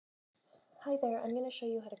Hi there, I'm going to show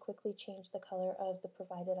you how to quickly change the color of the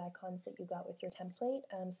provided icons that you got with your template.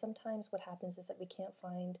 Sometimes what happens is that we can't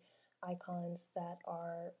find icons that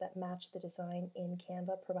match the design in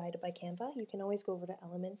Canva provided by Canva. You can always go over to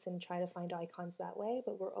Elements and try to find icons that way,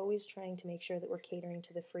 but we're always trying to make sure that we're catering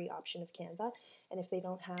to the free option of Canva. And if they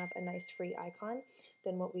don't have a nice free icon,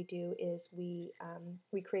 then what we do is we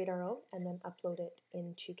create our own and then upload it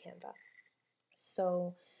into Canva.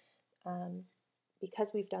 So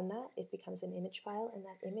because we've done that, it becomes an image file, and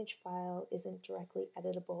that image file isn't directly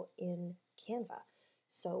editable in Canva.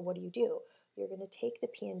 So what do? You're going to take the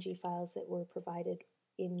PNG files that were provided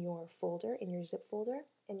in your folder, in your zip folder,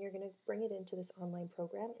 and you're going to bring it into this online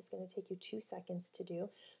program. It's going to take you 2 seconds to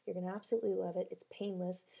do. You're going to absolutely love it. It's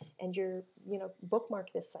painless, and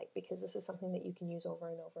bookmark this site because this is something that you can use over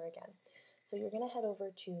and over again. So you're going to head over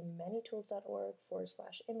to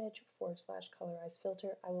manytools.org/image/colorize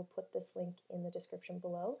filter. I will put this link in the description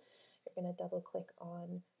below. You're going to double click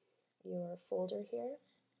on your folder here.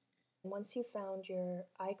 Once you've found your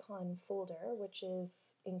icon folder, which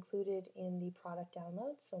is included in the product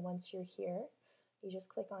download, so once you're here, you just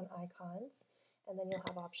click on icons, and then you'll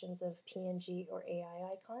have options of PNG or AI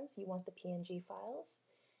icons. You want the PNG files.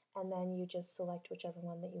 And then you just select whichever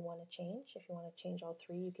one that you want to change. If you want to change all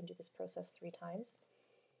three, you can do this process 3 times.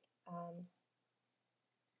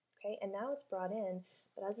 Okay, and now it's brought in,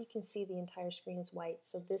 but as you can see, the entire screen is white,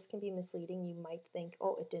 so this can be misleading. You might think,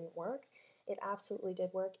 oh, it didn't work. It absolutely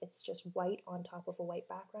did work. It's just white on top of a white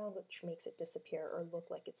background, which makes it disappear or look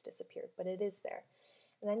like it's disappeared, but it is there.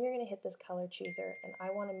 And then you're going to hit this color chooser, and I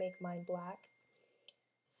want to make mine black,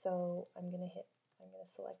 so I'm going to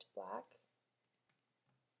select black,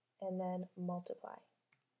 and then multiply.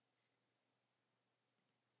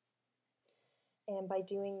 And by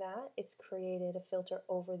doing that, it's created a filter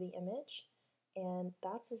over the image, and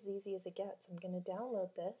that's as easy as it gets. I'm going to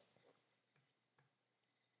download this,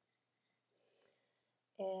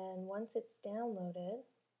 and once it's downloaded,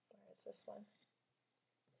 where is this one?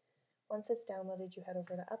 Once it's downloaded, you head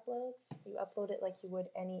over to Uploads. You upload it like you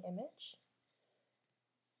would any image,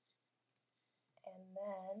 and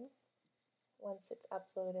then once it's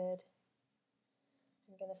uploaded,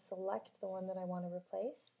 I'm going to select the one that I want to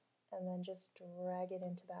replace, and then just drag it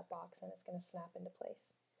into that box, and it's going to snap into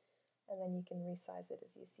place. And then you can resize it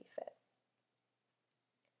as you see fit.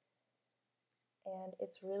 And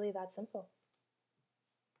it's really that simple.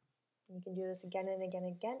 You can do this again and again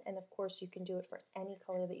and again, and of course you can do it for any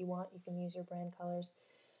color that you want. You can use your brand colors,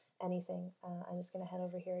 anything. I'm just going to head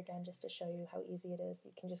over here again just to show you how easy it is.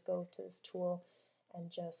 You can just go to this tool and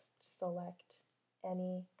just select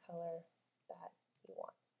any color that you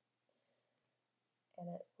want, and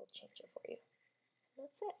it will change it for you. And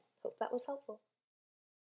that's it. Hope that was helpful.